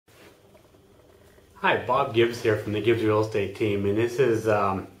Hi, Bob Gibbs here from the Gibbs Real Estate Team, and this is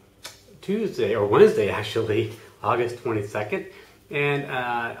Tuesday, or Wednesday actually, August 22nd, and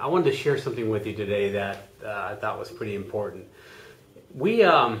I wanted to share something with you today that I thought was pretty important.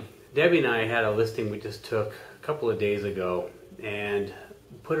 Debbie and I had a listing we just took a couple of days ago and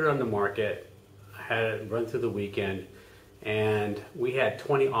put it on the market, had it run through the weekend, and we had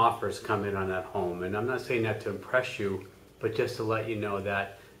 20 offers come in on that home. And I'm not saying that to impress you, but just to let you know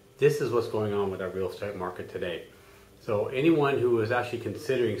that this is what's going on with our real estate market today. So anyone who is actually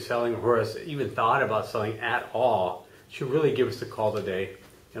considering selling or has even thought about selling at all should really give us a call today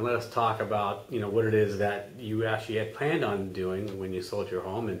and let us talk about what it is that you actually had planned on doing when you sold your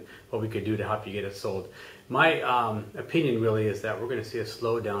home and what we could do to help you get it sold. My opinion really is that we're going to see a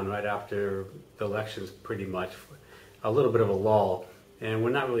slowdown right after the elections, pretty much, a little bit of a lull. And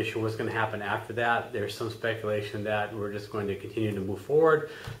we're not really sure what's going to happen after that. There's some speculation that we're just going to continue to move forward.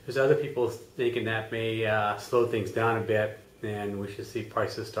 There's other people thinking that may slow things down a bit, and we should see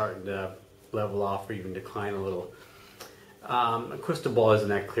prices starting to level off or even decline a little. A crystal ball isn't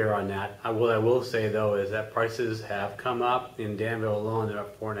that clear on that. What I will say though is that prices have come up. In Danville alone, they're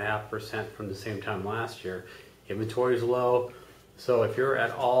up 4.5% from the same time last year. Inventory is low, so if you're at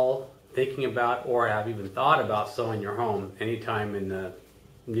all thinking about or have even thought about selling your home anytime in the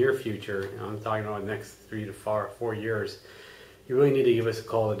near future, I'm talking about the next 3 to 4 years, you really need to give us a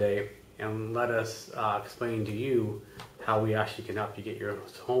call today and let us explain to you how we actually can help you get your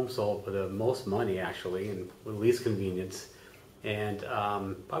home sold for the most money actually and with least convenience, and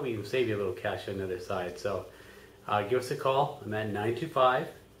probably even save you a little cash on the other side. So give us a call. I'm at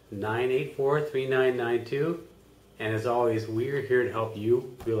 925-984-3992. And as always, we're here to help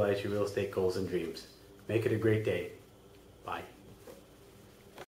you realize your real estate goals and dreams. Make it a great day. Bye.